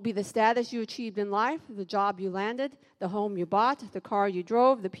 It won't be the status you achieved in life, the job you landed, the home you bought, the car you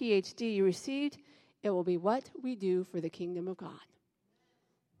drove, the PhD you received. It will be what we do for the kingdom of God.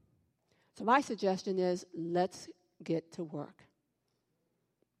 So my suggestion is, let's get to work.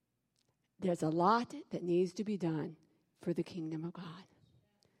 There's a lot that needs to be done for the kingdom of God.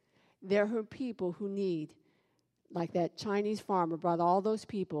 There are people who need, like that Chinese farmer brought all those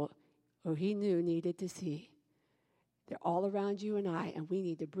people who he knew needed to see. They're all around you and I, and we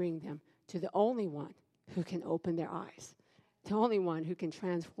need to bring them to the only one who can open their eyes, the only one who can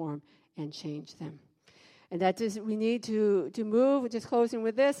transform and change them. And that is, we need to move, just closing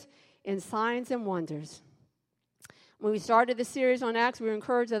with this, in signs and wonders. When we started the series on Acts, we were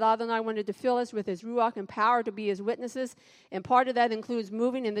encouraged that Adonai wanted to fill us with his Ruach and power to be his witnesses, and part of that includes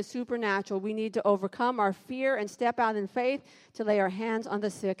moving in the supernatural. We need to overcome our fear and step out in faith to lay our hands on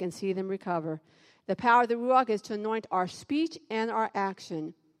the sick and see them recover. The power of the Ruach is to anoint our speech and our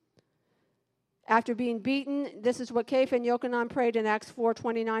action. After being beaten, this is what Kepha and Yochanan prayed in Acts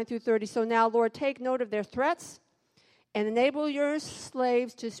 4:29-30. So now, Lord, take note of their threats and enable your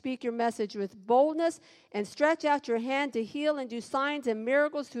slaves to speak your message with boldness, and stretch out your hand to heal and do signs and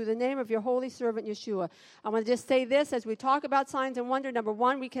miracles through the name of your holy servant Yeshua. I want to just say this as we talk about signs and wonder. Number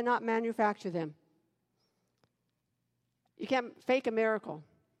one, we cannot manufacture them. You can't fake a miracle.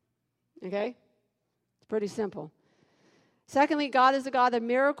 Okay? It's pretty simple. Secondly, God is a God of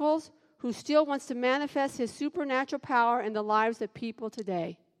miracles who still wants to manifest his supernatural power in the lives of people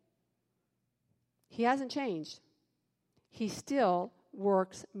today. He hasn't changed. He still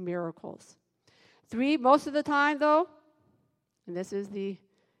works miracles. 3, most of the time, though, and this is the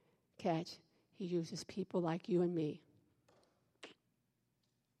catch, he uses people like you and me.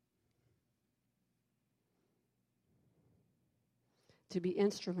 To be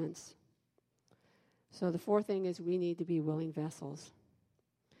instruments. So the fourth thing is we need to be willing vessels.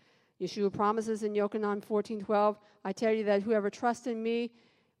 Yeshua promises in Yochanan 14:12, I tell you that whoever trusts in me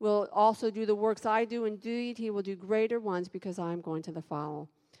will also do the works I do. Indeed, he will do greater ones because I am going to the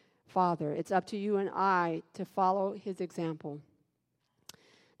Father. It's up to you and I to follow his example.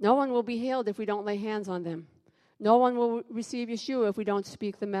 No one will be healed if we don't lay hands on them. No one will receive Yeshua if we don't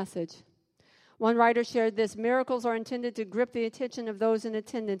speak the message. One writer shared this: miracles are intended to grip the attention of those in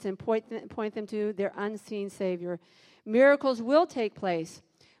attendance and point them to their unseen Savior. Miracles will take place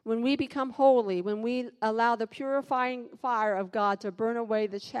when we become holy, when we allow the purifying fire of God to burn away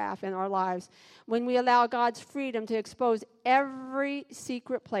the chaff in our lives, when we allow God's freedom to expose every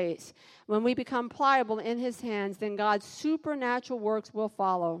secret place, when we become pliable in his hands, then God's supernatural works will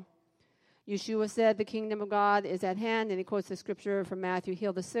follow. Yeshua said the kingdom of God is at hand, and he quotes the scripture from Matthew,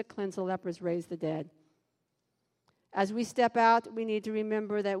 heal the sick, cleanse the lepers, raise the dead. As we step out, we need to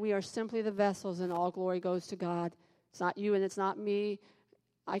remember that we are simply the vessels and all glory goes to God. It's not you and it's not me.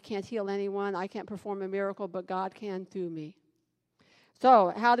 I can't heal anyone. I can't perform a miracle, but God can through me.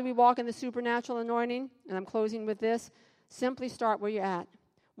 So, how do we walk in the supernatural anointing? And I'm closing with this. Simply start where you're at.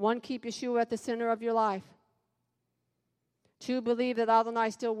 1, keep Yeshua at the center of your life. 2, believe that Adonai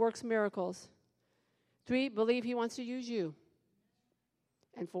still works miracles. 3, believe he wants to use you.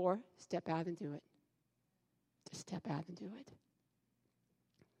 And 4, step out and do it. Just step out and do it.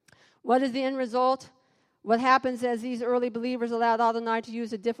 What is the end result? What happens as these early believers allowed Adonai to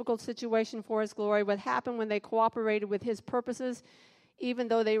use a difficult situation for his glory? What happened when they cooperated with his purposes, even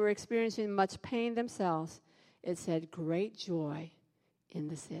though they were experiencing much pain themselves? It said, great joy in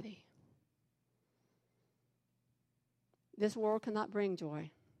the city. This world cannot bring joy.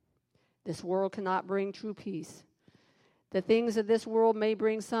 This world cannot bring true peace. The things of this world may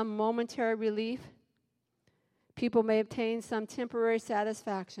bring some momentary relief. People may obtain some temporary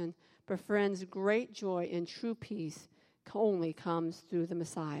satisfaction. But friends, great joy and true peace only comes through the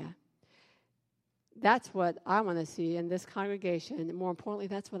Messiah. That's what I want to see in this congregation. And more importantly,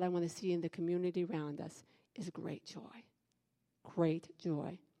 that's what I want to see in the community around us, is great joy. Great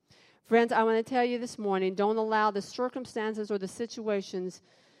joy. Friends, I want to tell you this morning, don't allow the circumstances or the situations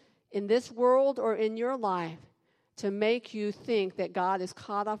in this world or in your life to make you think that God is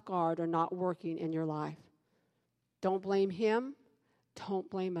caught off guard or not working in your life. Don't blame him. Don't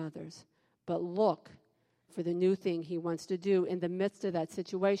blame others, but look for the new thing he wants to do in the midst of that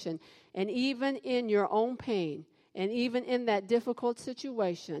situation. And even in your own pain, and even in that difficult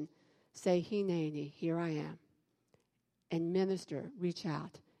situation, say, Hineni, here I am. And minister, reach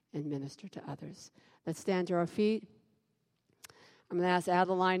out and minister to others. Let's stand to our feet. I'm going to ask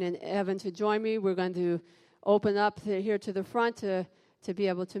Adeline and Evan to join me. We're going to open up here to the front to be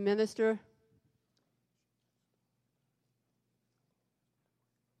able to minister.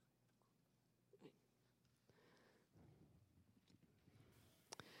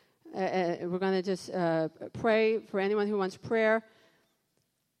 We're going to just pray for anyone who wants prayer.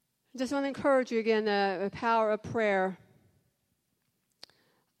 I just want to encourage you again, the power of prayer.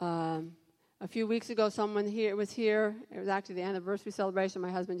 A few weeks ago, someone here was here. It was actually the anniversary celebration.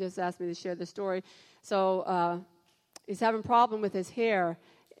 My husband just asked me to share the story. So he's having a problem with his hair.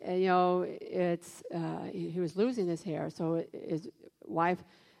 And, he was losing his hair. So his wife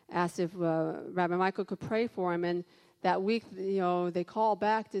asked if Rabbi Michael could pray for him. And that week, they called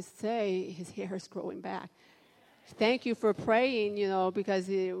back to say his hair is growing back. Thank you for praying, because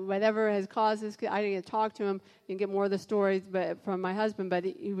whatever has caused this, I didn't get to talk to him and get more of the stories from my husband, but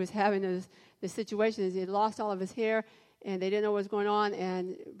he was having this situation. He had lost all of his hair, and they didn't know what was going on,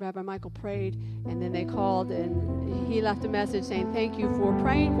 and Rabbi Michael prayed, and then they called, and he left a message saying, thank you for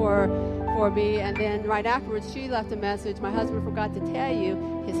praying for me, and then right afterwards, she left a message, my husband forgot to tell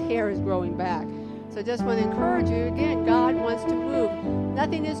you, his hair is growing back. So I just want to encourage you, again, God wants to move.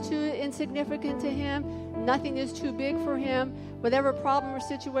 Nothing is too insignificant to him. Nothing is too big for him. Whatever problem or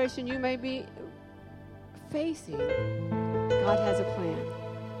situation you may be facing, God has a plan.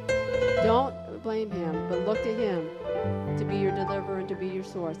 Don't blame him, but look to him to be your deliverer and to be your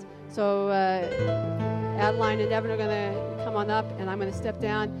source. So Adeline and Evan are going to come on up, and I'm going to step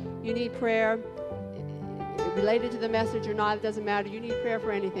down. You need prayer related to the message or not, it doesn't matter. You need prayer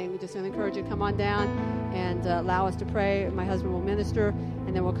for anything. We just want to encourage you to come on down and allow us to pray. My husband will minister,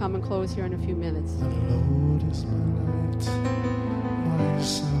 and then we'll come and close here in a few minutes. The Lord is my light, my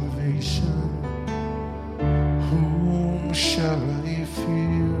salvation. Whom shall I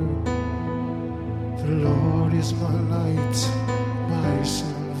fear? The Lord is my light, my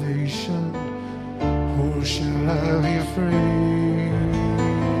salvation. Whom shall I be afraid?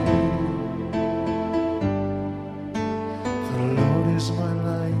 The Lord is my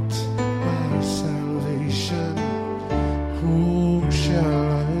light, my salvation. Whom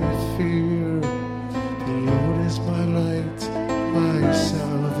shall I fear? The Lord is my light, my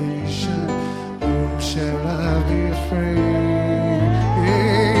salvation. Whom shall I be afraid?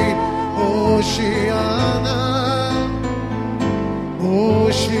 Oceana,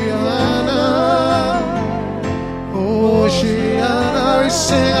 Oceana, Oceana, we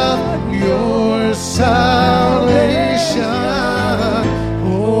sing of your salvation.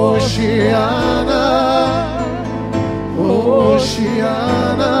 Oceana,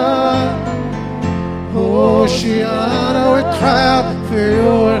 Oceana, Oceana, we cry out for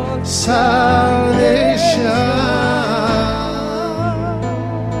your salvation.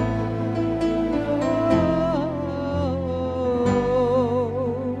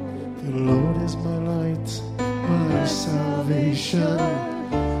 The Lord is my light, my salvation.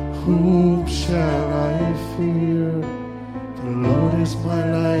 Whom shall I fear? The Lord is my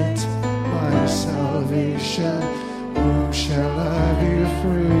light, my salvation. Whom shall I be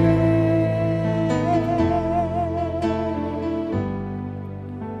afraid?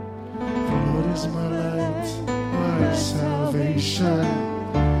 The Lord is my light, my salvation.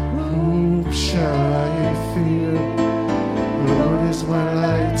 Whom shall I fear? The Lord is my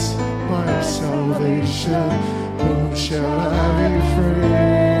light, my salvation. Whom shall I be afraid?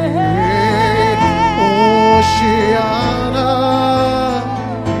 Oceana,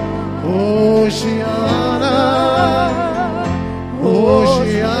 Oceana,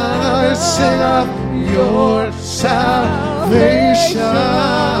 Oceana, sing of your salvation.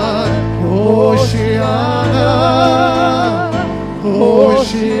 Oceana,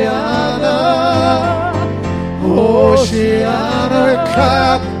 Oceana, Oceana, we cry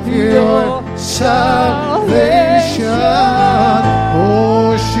out for your salvation.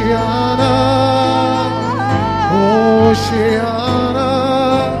 Oceana, Oceana,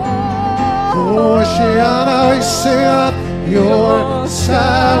 Oceana, we sing up your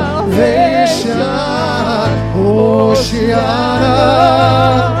salvation. Oceana,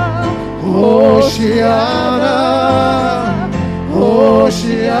 Oceana,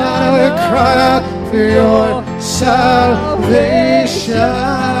 Oceana, we cry out for your salvation.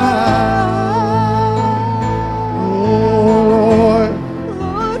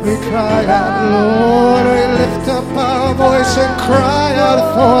 We cry out, Lord, we lift up our voice and cry out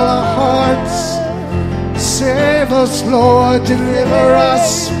for our hearts. Save us, Lord, deliver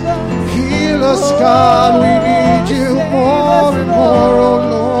us, heal us, God, we need you more and more, oh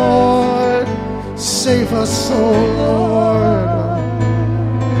Lord. Save us, oh Lord.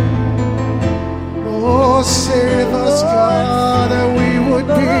 Oh, save us, God, that we would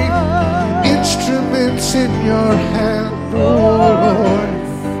be instruments in your hand, oh Lord.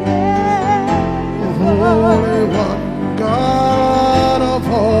 Holy One, God of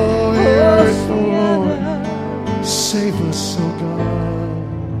all the earth, Lord, save us, oh God.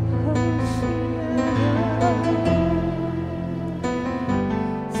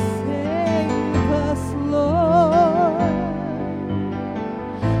 Save us, Lord.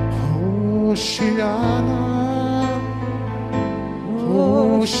 Oceana,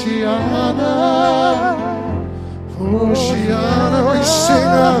 Oceana, Oceana, we sing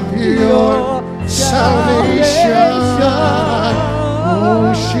of your salvation.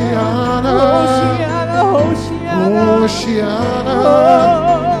 Oceana, Oceana,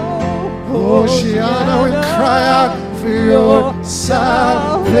 Oceana, we cry out for your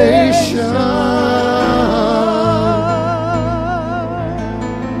salvation.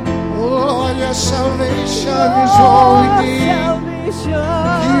 Oh, your salvation is all we need.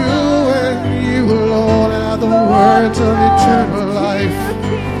 You and you alone are the words of eternal life.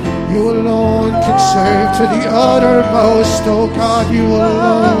 You alone can save to the uttermost, oh God, you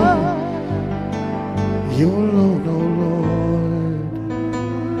alone. You alone, oh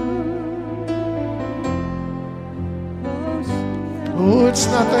Lord. Oh, it's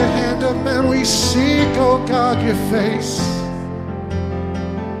not the hand of man. We seek, oh God, your face.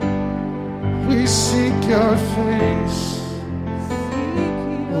 We seek your face.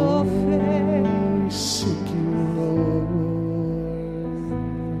 Your face. We seek you, Lord.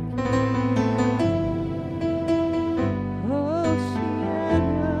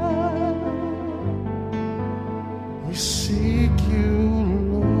 We seek you,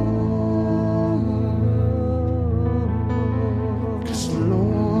 Lord. 'Cause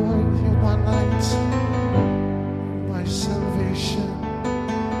Lord, you're my light, my salvation.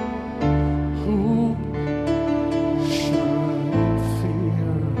 Whom shall I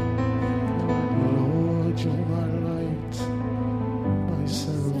fear? Lord, you're my light, my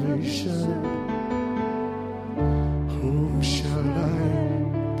salvation. Whom shall I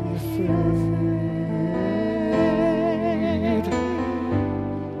be afraid?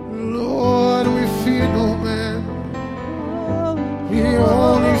 Lord, we fear no man. We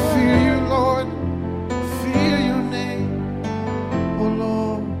only fear you, Lord. Fear your name, oh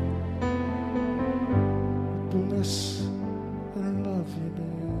Lord. Bless and love your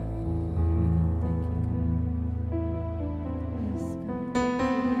name.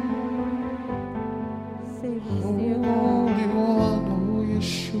 Save us, dear God. Holy One, oh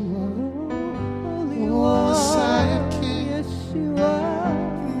Yeshua, Holy oh One, Messiah King, Yeshua,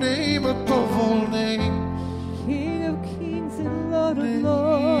 name above all names, King of kings and Lord of name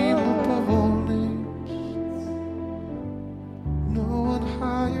lords. above all names. No one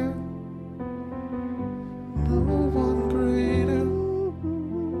higher, no one greater,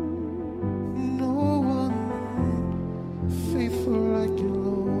 no one faithful like you,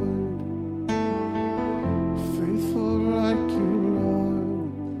 Lord. Faithful like you, Lord,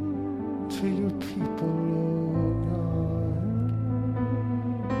 to your people, Lord God.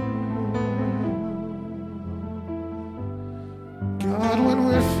 God, when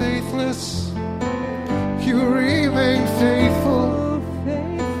we're faithless, you remain faithful. Oh,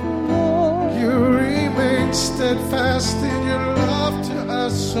 faithful Lord. You remain steadfast in your love to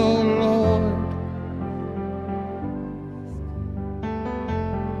us, oh Lord.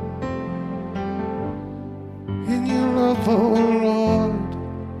 In your love, oh Lord,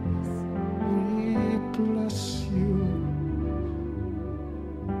 we bless you,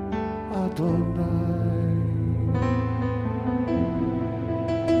 Adonai.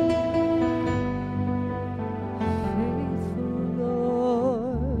 Faithful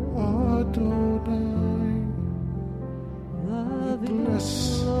Lord. Adonai, Loving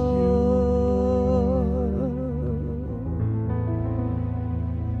bless Lord.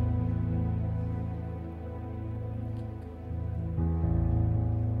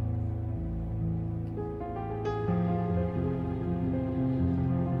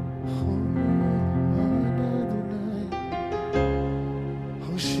 Adonai,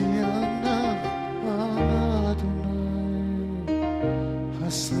 Hoshiana, Adonai,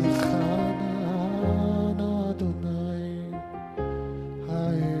 Haslechana, Adonai,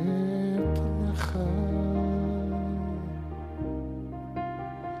 Haepnecha,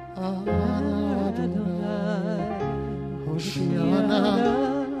 Adonai, Hoshiana,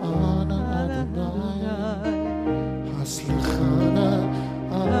 Adonai, Haslechana,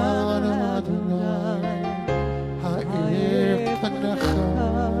 Adonai, Haepnecha.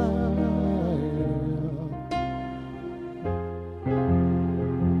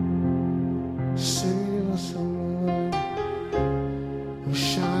 Save us, O Lord, who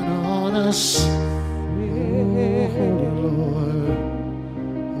shine on us, oh Holy Lord.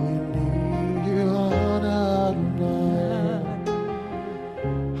 We need you on Adonai,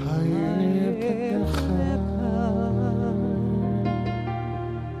 Haepnecha.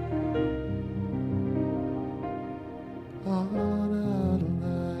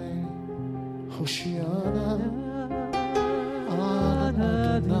 Adonai, Hoshiana,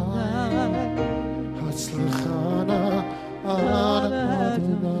 Adonai, Hatzlachana,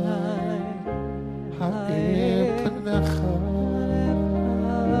 Adonai, Haepnecha,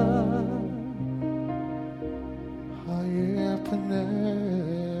 Haepnecha.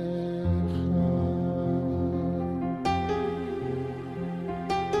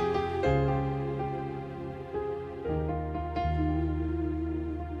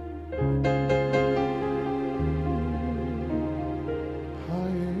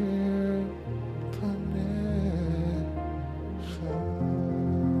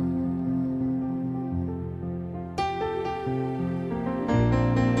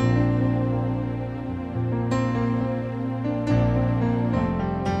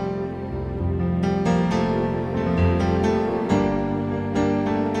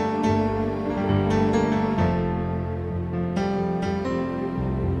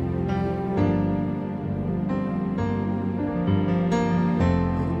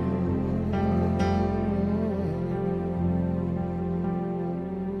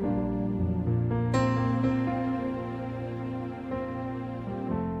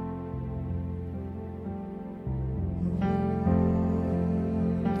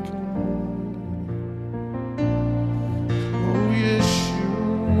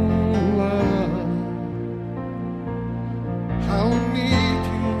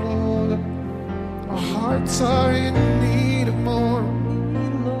 hearts are in need of more.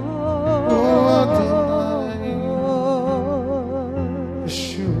 Oh, Adonai,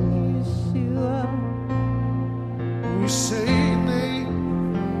 Yeshua. We say your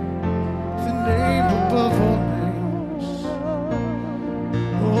name, the name above all names.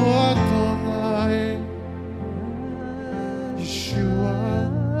 Oh, Adonai, Yeshua.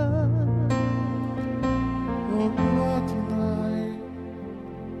 Oh, Adonai,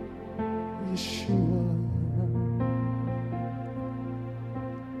 Yeshua.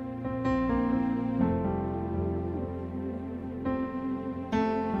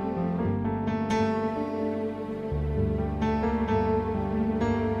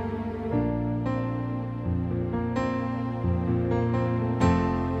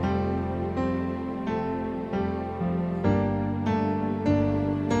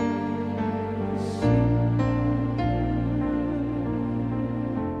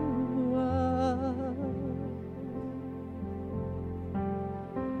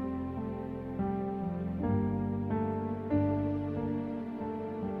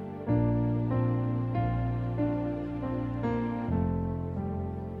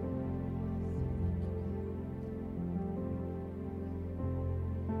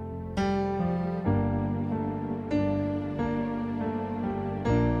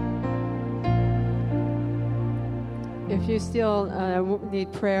 If you still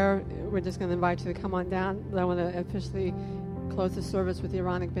need prayer, we're just going to invite you to come on down. I want to officially close the service with the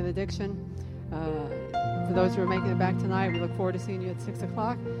Aaronic benediction. For those who are making it back tonight, we look forward to seeing you at 6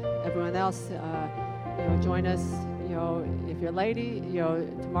 o'clock. Everyone else, join us. If you're a lady,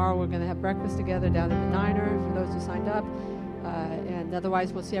 tomorrow we're going to have breakfast together down at the diner for those who signed up. And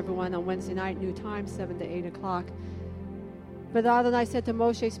otherwise, we'll see everyone on Wednesday night, new time, 7 to 8 o'clock. But Adonai said to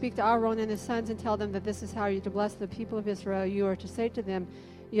Moshe, speak to Aaron and his sons and tell them that this is how you're to bless the people of Israel. You are to say to them,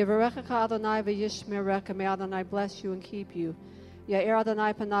 Yevarechecha Adonai v'yishmerecha, may Adonai bless you and keep you. Ya'er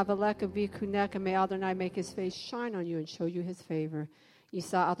Adonai panav elecha v'yikuneka, may Adonai make his face shine on you and show you his favor.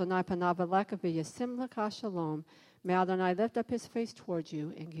 Yisa Adonai panav elecha v'yasim lecha shalom, may Adonai lift up his face towards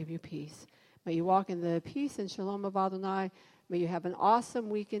you and give you peace. May you walk in the peace and shalom of Adonai. May you have an awesome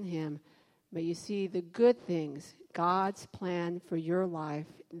week in him. May you see the good things, God's plan for your life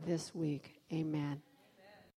this week. Amen.